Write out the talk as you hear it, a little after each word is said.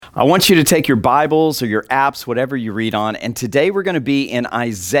I want you to take your Bibles or your apps, whatever you read on, and today we're going to be in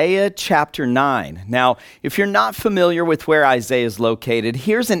Isaiah chapter 9. Now, if you're not familiar with where Isaiah is located,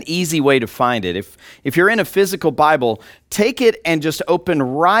 here's an easy way to find it. If you're in a physical Bible, take it and just open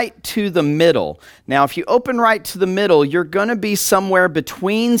right to the middle. Now, if you open right to the middle, you're going to be somewhere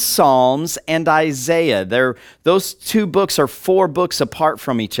between Psalms and Isaiah. Those two books are 4 books apart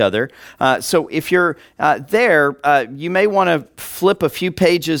from each other. So if you're there, you may want to flip a few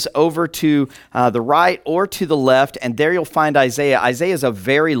pages over to the right or to the left, and there you'll find Isaiah. Isaiah is a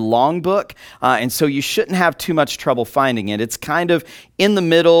very long book, and so you shouldn't have too much trouble finding it. It's kind of in the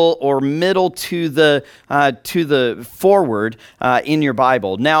middle or middle to the forward in your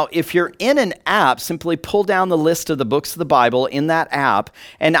Bible. Now, if you're in an app, simply pull down the list of the books of the Bible in that app,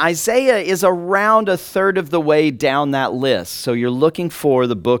 and Isaiah is around a third of the way down that list. So you're looking for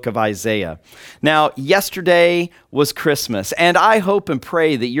the book of Isaiah. Now, yesterday was Christmas, and I hope and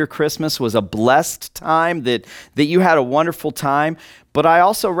pray that your Christmas was a blessed time, that you had a wonderful time, but I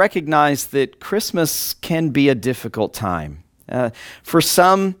also recognize that Christmas can be a difficult time. For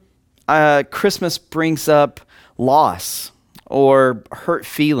some, Christmas brings up loss or hurt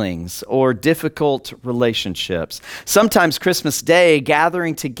feelings or difficult relationships. Sometimes Christmas Day,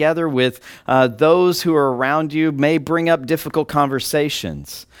 gathering together with those who are around you may bring up difficult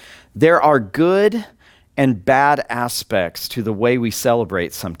conversations. There are good and bad aspects to the way we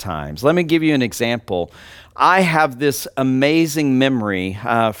celebrate sometimes. Let me give you an example. I have this amazing memory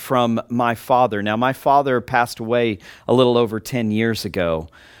from my father. Now, my father passed away a little over 10 years ago,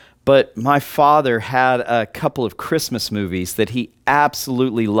 but my father had a couple of Christmas movies that he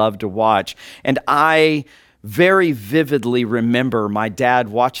absolutely loved to watch, and I very vividly remember my dad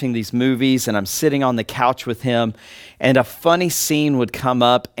watching these movies, and I'm sitting on the couch with him, and a funny scene would come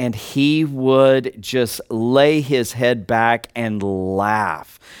up, and he would just lay his head back and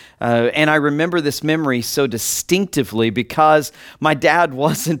laugh. And I remember this memory so distinctively because my dad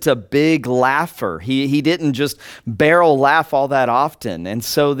wasn't a big laugher. He didn't just barrel laugh all that often. And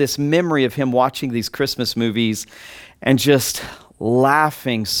so this memory of him watching these Christmas movies and just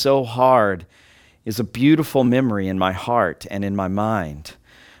laughing so hard is a beautiful memory in my heart and in my mind.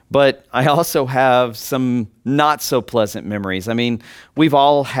 But I also have some not so pleasant memories. I mean, we've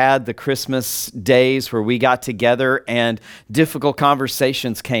all had the Christmas days where we got together and difficult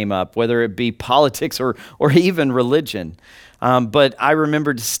conversations came up, whether it be politics or even religion. But I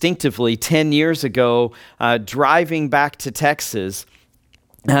remember distinctively 10 years ago driving back to Texas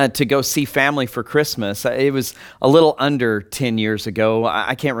to go see family for Christmas. It was a little under 10 years ago.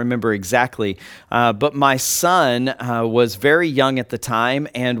 I can't remember exactly. But my son was very young at the time,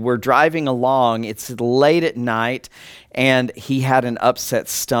 and we're driving along. It's late at night, and he had an upset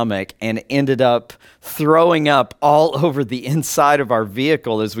stomach and ended up throwing up all over the inside of our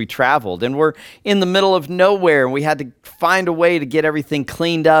vehicle as we traveled. And we're in the middle of nowhere, and we had to find a way to get everything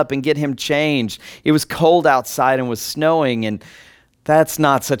cleaned up and get him changed. It was cold outside and was snowing, and that's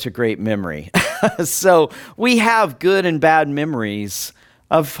not such a great memory. So we have good and bad memories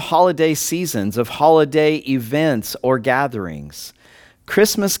of holiday seasons, of holiday events or gatherings.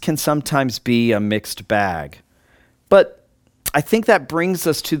 Christmas can sometimes be a mixed bag. But I think that brings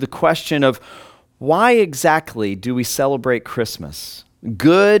us to the question of why exactly do we celebrate Christmas?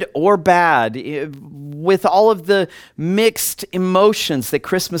 Good or bad, with all of the mixed emotions that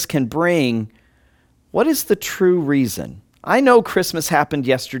Christmas can bring, what is the true reason? I know Christmas happened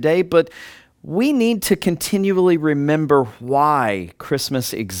yesterday, but we need to continually remember why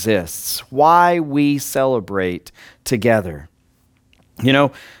Christmas exists, why we celebrate together. You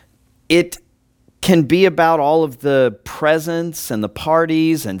know, it can be about all of the presents and the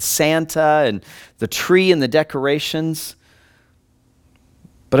parties and Santa and the tree and the decorations.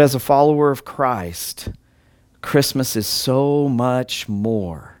 But as a follower of Christ, Christmas is so much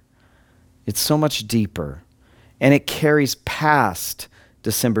more. It's so much deeper. And it carries past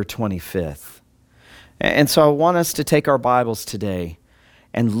December 25th. And so I want us to take our Bibles today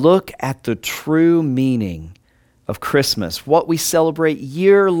and look at the true meaning of Christmas, what we celebrate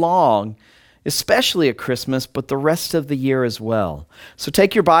year long, especially at Christmas, but the rest of the year as well. So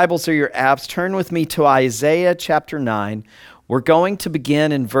take your Bibles or your apps, turn with me to Isaiah chapter 9. We're going to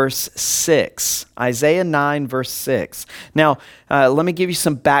begin in verse 6, Isaiah 9, verse 6. Now, let me give you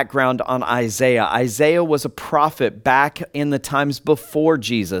some background on Isaiah. Isaiah was a prophet back in the times before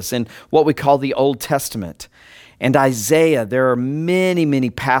Jesus in what we call the Old Testament. And Isaiah, there are many, many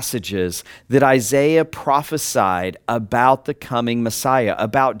passages that Isaiah prophesied about the coming Messiah,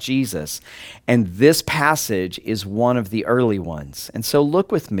 about Jesus. And this passage is one of the early ones. And so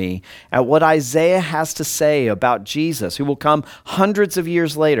look with me at what Isaiah has to say about Jesus, who will come hundreds of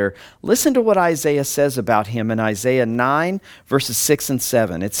years later. Listen to what Isaiah says about him in Isaiah 9, verses 6 and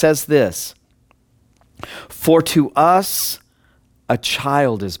 7. It says this, "For to us a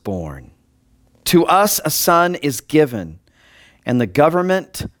child is born. To us a son is given, and the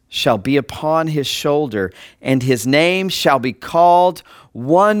government shall be upon his shoulder, and his name shall be called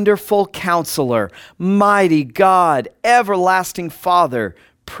Wonderful Counselor, Mighty God, Everlasting Father,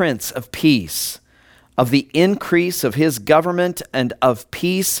 Prince of Peace. Of the increase of his government and of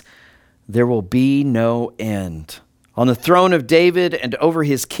peace there will be no end. On the throne of David and over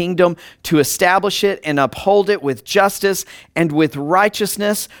his kingdom, to establish it and uphold it with justice and with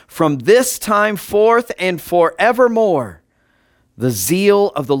righteousness from this time forth and forevermore. The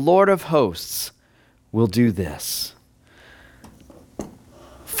zeal of the Lord of hosts will do this.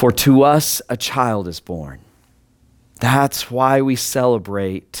 For to us a child is born." That's why we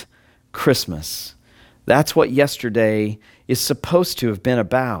celebrate Christmas. That's what yesterday is supposed to have been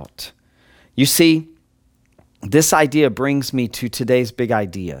about. You see, this idea brings me to today's big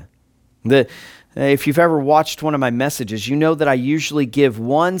idea. If you've ever watched one of my messages, you know that I usually give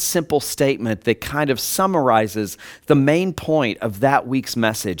one simple statement that kind of summarizes the main point of that week's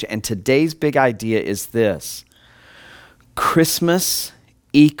message. And today's big idea is this: Christmas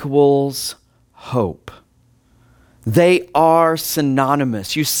equals hope. They are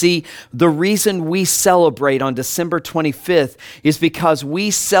synonymous. You see, the reason we celebrate on December 25th is because we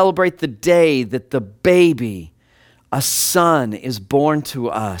celebrate the day that the baby, a son, is born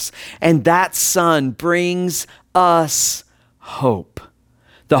to us. And that son brings us hope,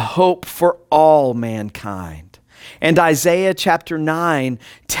 the hope for all mankind. And Isaiah chapter 9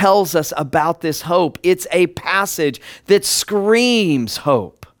 tells us about this hope. It's a passage that screams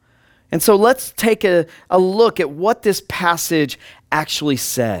hope. And so let's take a look at what this passage actually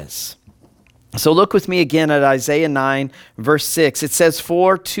says. So look with me again at Isaiah 9, verse 6. It says,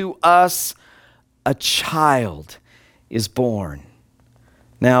 "For to us a child is born."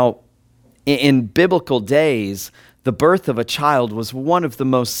 Now, in biblical days, the birth of a child was one of the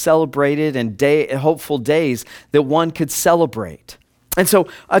most celebrated and hopeful days that one could celebrate. And so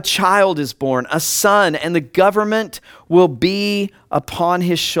a child is born, a son, and the government will be upon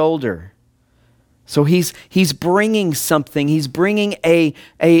his shoulder. So he's bringing something. He's bringing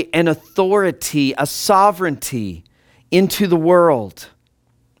an authority, a sovereignty into the world.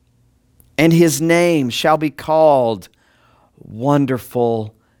 And his name shall be called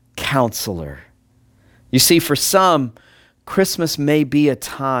Wonderful Counselor. You see, for some, Christmas may be a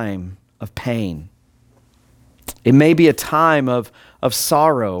time of pain. It may be a time of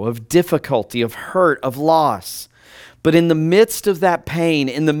sorrow, of difficulty, of hurt, of loss. But in the midst of that pain,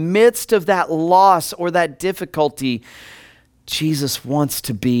 in the midst of that loss or that difficulty, Jesus wants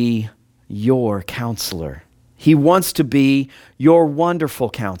to be your counselor. He wants to be your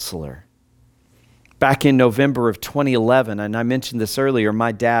wonderful counselor. Back in November of 2011, and I mentioned this earlier,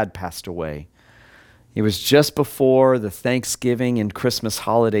 my dad passed away. It was just before the Thanksgiving and Christmas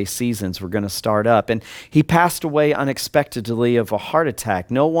holiday seasons were going to start up. And he passed away unexpectedly of a heart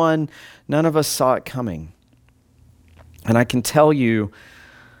attack. None of us saw it coming. And I can tell you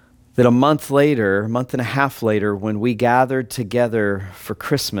that a month and a half later, when we gathered together for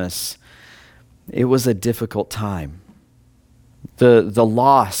Christmas, it was a difficult time. The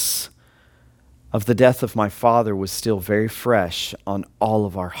loss of the death of my father was still very fresh on all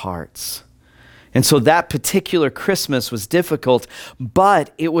of our hearts. And so that particular Christmas was difficult,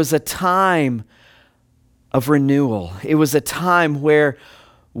 but it was a time of renewal. It was a time where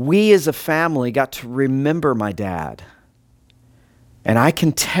we as a family got to remember my dad. And I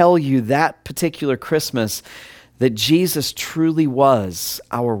can tell you that particular Christmas that Jesus truly was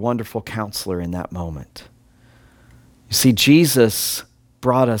our wonderful counselor in that moment. You see, Jesus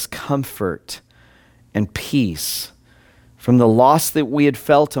brought us comfort and peace. From the loss that we had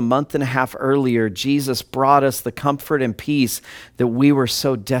felt a month and a half earlier, Jesus brought us the comfort and peace that we were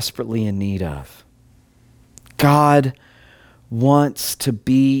so desperately in need of. God wants to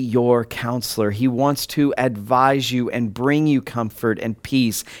be your counselor. He wants to advise you and bring you comfort and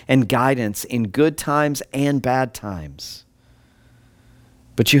peace and guidance in good times and bad times.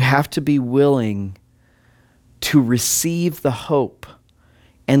 But you have to be willing to receive the hope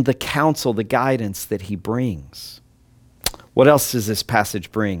and the counsel, the guidance that he brings. What else does this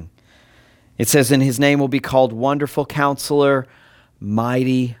passage bring? It says, "And his name will be called Wonderful Counselor,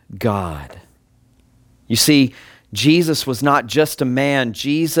 Mighty God." You see, Jesus was not just a man.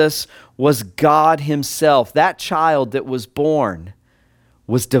 Jesus was God himself. That child that was born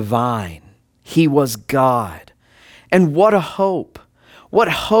was divine. He was God. And what a hope. What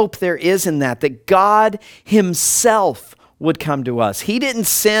hope there is in that God himself would come to us. He didn't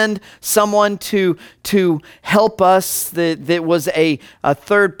send someone to help us that was a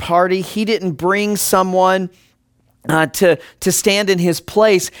third party. He didn't bring someone to stand in his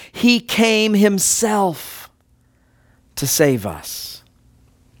place. He came himself to save us.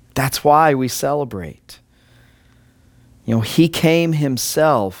 That's why we celebrate. He came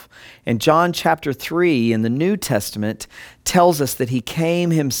himself. And John chapter 3 in the New Testament tells us that he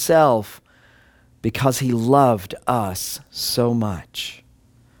came himself because he loved us so much.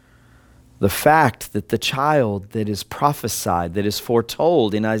 The fact that the child that is prophesied, that is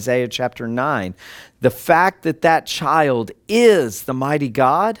foretold in Isaiah chapter 9, the fact that that child is the mighty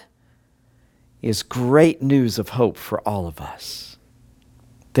God is great news of hope for all of us.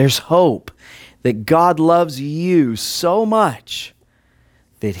 There's hope that God loves you so much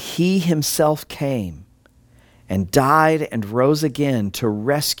that he himself came and died and rose again to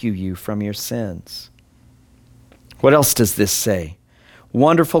rescue you from your sins. What else does this say?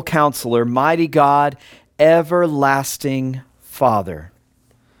 Wonderful Counselor, mighty God, everlasting Father.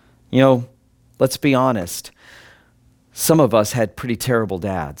 Let's be honest. Some of us had pretty terrible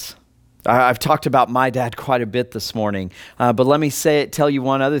dads. I've talked about my dad quite a bit this morning, but let me tell you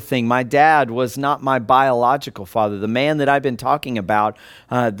one other thing. My dad was not my biological father. The man that I've been talking about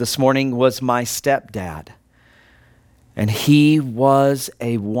this morning was my stepdad. And he was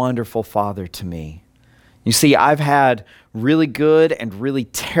a wonderful father to me. You see, I've had really good and really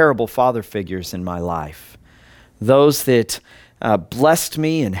terrible father figures in my life. Those that blessed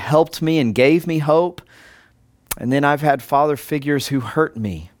me and helped me and gave me hope. And then I've had father figures who hurt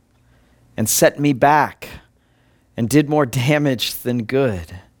me and set me back and did more damage than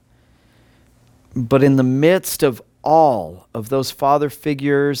good. But in the midst of all of those father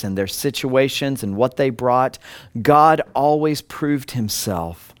figures and their situations and what they brought, God always proved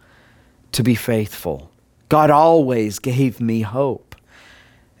himself to be faithful. God always gave me hope.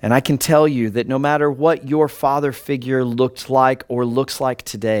 And I can tell you that no matter what your father figure looked like or looks like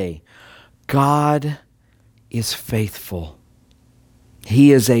today, God is faithful.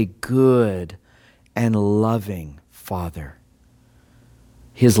 He is a good and loving Father.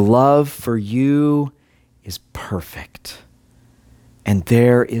 His love for you is perfect. And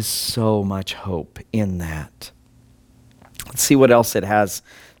there is so much hope in that. Let's see what else it has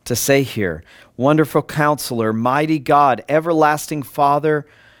to say here. Wonderful Counselor, mighty God, everlasting Father,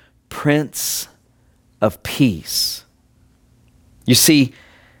 Prince of Peace. You see,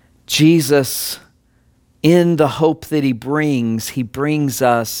 Jesus, in the hope that he brings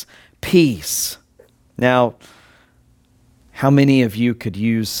us peace. Now, how many of you could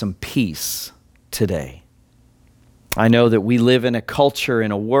use some peace today? I know that we live in a culture,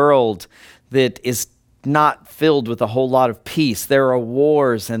 in a world that is not filled with a whole lot of peace. There are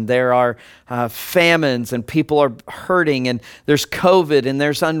wars and there are famines and people are hurting and there's COVID and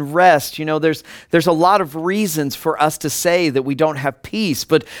there's unrest. There's a lot of reasons for us to say that we don't have peace.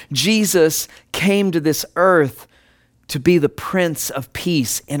 But Jesus came to this earth to be the Prince of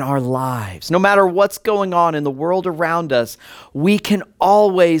Peace in our lives. No matter what's going on in the world around us, we can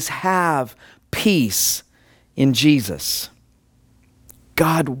always have peace in Jesus.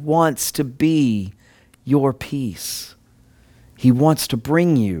 God wants to be your peace. He wants to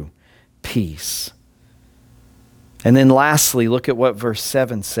bring you peace. And then lastly, look at what verse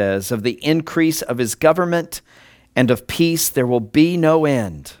 7 says. Of the increase of his government and of peace there will be no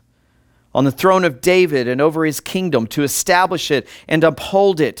end. On the throne of David and over his kingdom, to establish it and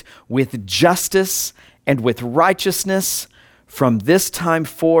uphold it with justice and with righteousness from this time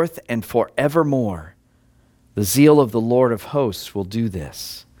forth and forevermore. The zeal of the Lord of hosts will do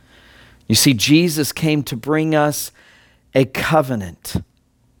this. You see, Jesus came to bring us a covenant,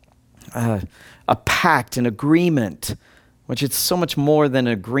 a pact, an agreement, which is so much more than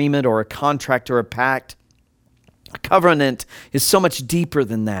an agreement or a contract or a pact. A covenant is so much deeper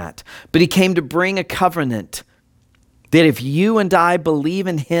than that. But he came to bring a covenant that if you and I believe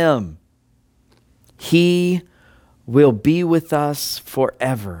in him, he will be with us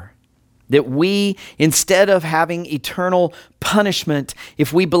forever. That we, instead of having eternal punishment,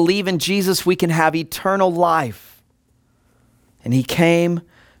 if we believe in Jesus, we can have eternal life. And he came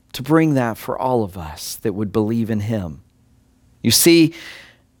to bring that for all of us that would believe in him. You see,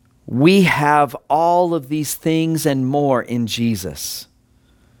 we have all of these things and more in Jesus.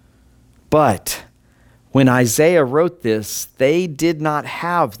 But when Isaiah wrote this, they did not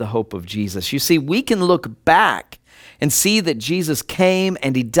have the hope of Jesus. You see, we can look back and see that Jesus came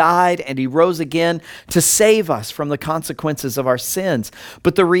and he died and he rose again to save us from the consequences of our sins.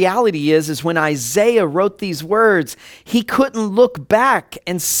 But the reality is when Isaiah wrote these words, he couldn't look back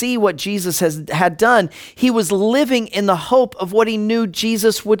and see what Jesus had done. He was living in the hope of what he knew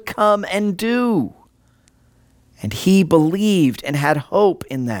Jesus would come and do. And he believed and had hope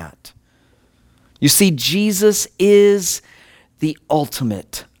in that. You see, Jesus is the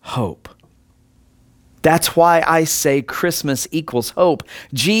ultimate hope. That's why I say Christmas equals hope.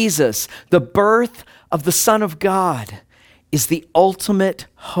 Jesus, the birth of the Son of God, is the ultimate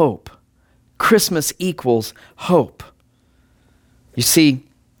hope. Christmas equals hope. You see,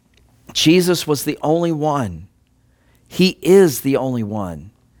 Jesus was the only one. He is the only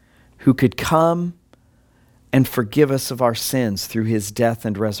one who could come and forgive us of our sins through his death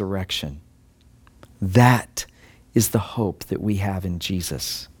and resurrection. That is the hope that we have in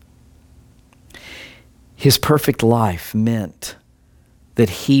Jesus. His perfect life meant that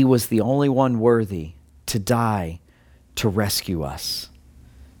he was the only one worthy to die to rescue us.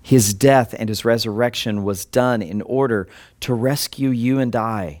 His death and his resurrection was done in order to rescue you and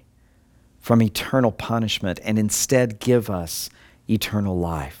I from eternal punishment and instead give us eternal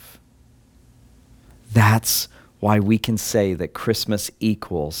life. That's why we can say that Christmas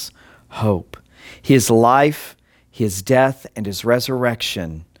equals hope. His life, his death, and his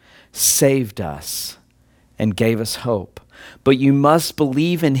resurrection saved us and gave us hope. But you must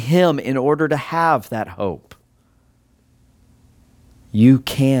believe in him in order to have that hope. You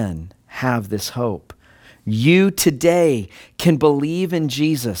can have this hope. You today can believe in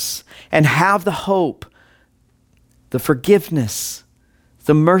Jesus and have the hope, the forgiveness,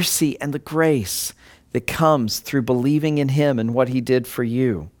 the mercy, and the grace that comes through believing in him and what he did for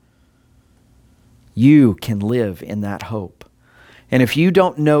you. You can live in that hope. And if you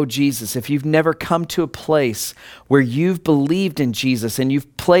don't know Jesus, if you've never come to a place where you've believed in Jesus and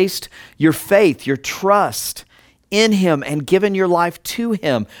you've placed your faith, your trust in him and given your life to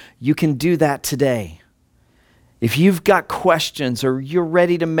him, you can do that today. If you've got questions or you're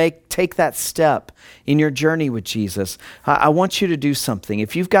ready to take that step in your journey with Jesus, I want you to do something.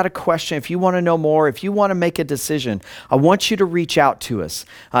 If you've got a question, if you want to know more, if you want to make a decision, I want you to reach out to us.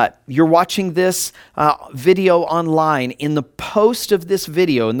 You're watching this video online. In the post of this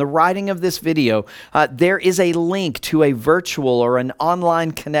video, in the writing of this video, there is a link to a virtual or an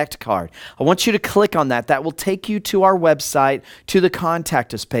online Connect card. I want you to click on that. That will take you to our website, to the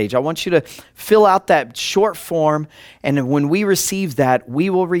Contact Us page. I want you to fill out that short form. And when we receive that, we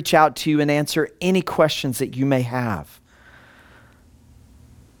will reach out to you and answer any questions that you may have.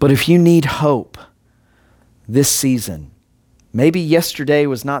 But if you need hope this season, maybe yesterday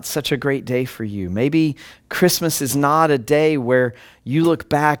was not such a great day for you. Maybe Christmas is not a day where you look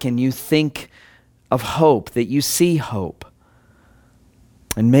back and you think of hope, that you see hope.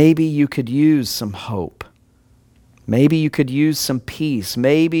 And maybe you could use some hope. Maybe you could use some peace.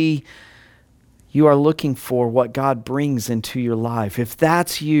 Maybe you are looking for what God brings into your life. If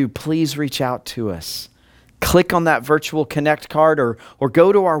that's you, please reach out to us. Click on that virtual Connect card or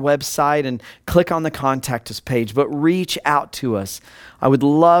go to our website and click on the Contact Us page, but reach out to us. I would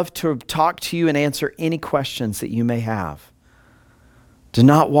love to talk to you and answer any questions that you may have. Do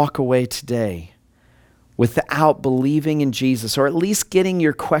not walk away today without believing in Jesus, or at least getting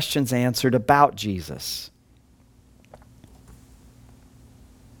your questions answered about Jesus.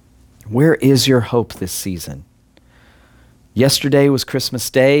 Where is your hope this season? Yesterday was Christmas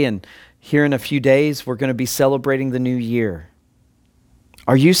Day, and here in a few days, we're going to be celebrating the new year.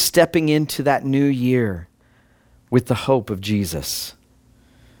 Are you stepping into that new year with the hope of Jesus?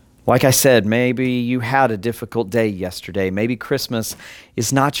 Like I said, maybe you had a difficult day yesterday. Maybe Christmas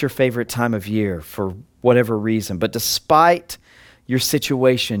is not your favorite time of year for whatever reason. But despite your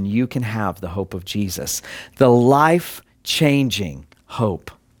situation, you can have the hope of Jesus, the life-changing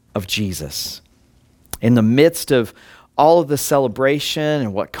hope of Jesus. In the midst of all of the celebration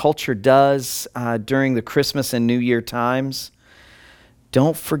and what culture does during the Christmas and New Year times,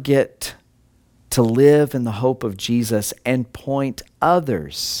 don't forget to live in the hope of Jesus and point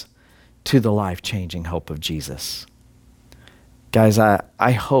others to the life-changing hope of Jesus. Guys,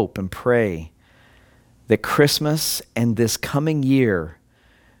 I hope and pray that Christmas and this coming year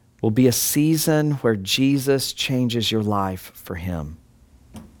will be a season where Jesus changes your life for him.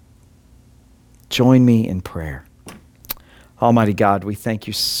 Join me in prayer. Almighty God, we thank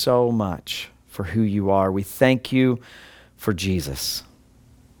you so much for who you are. We thank you for Jesus.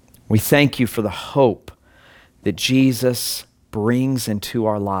 We thank you for the hope that Jesus brings into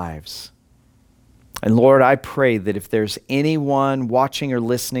our lives. And Lord, I pray that if there's anyone watching or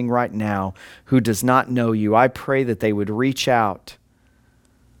listening right now who does not know you, I pray that they would reach out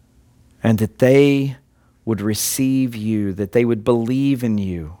and that they would receive you, that they would believe in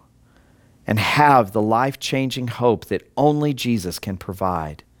you and have the life-changing hope that only Jesus can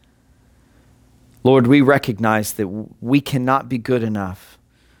provide. Lord, we recognize that we cannot be good enough.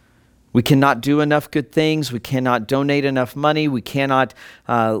 We cannot do enough good things. We cannot donate enough money. We cannot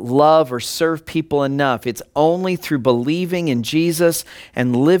love or serve people enough. It's only through believing in Jesus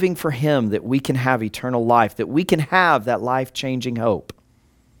and living for Him that we can have eternal life, that we can have that life-changing hope.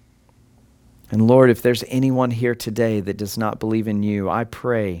 And Lord, if there's anyone here today that does not believe in you, I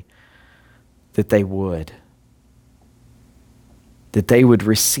pray that they would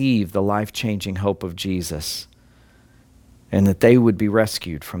receive the life-changing hope of Jesus, and that they would be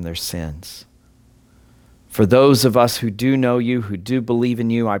rescued from their sins. For those of us who do know you, who do believe in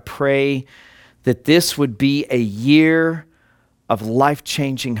you, I pray that this would be a year of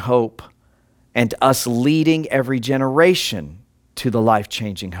life-changing hope and us leading every generation to the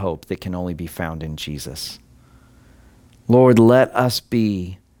life-changing hope that can only be found in Jesus. Lord, let us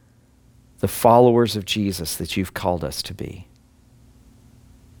be the followers of Jesus that you've called us to be.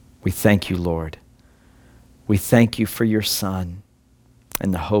 We thank you, Lord. We thank you for your Son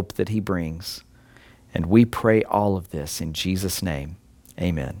and the hope that he brings. And we pray all of this in Jesus' name.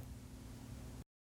 Amen.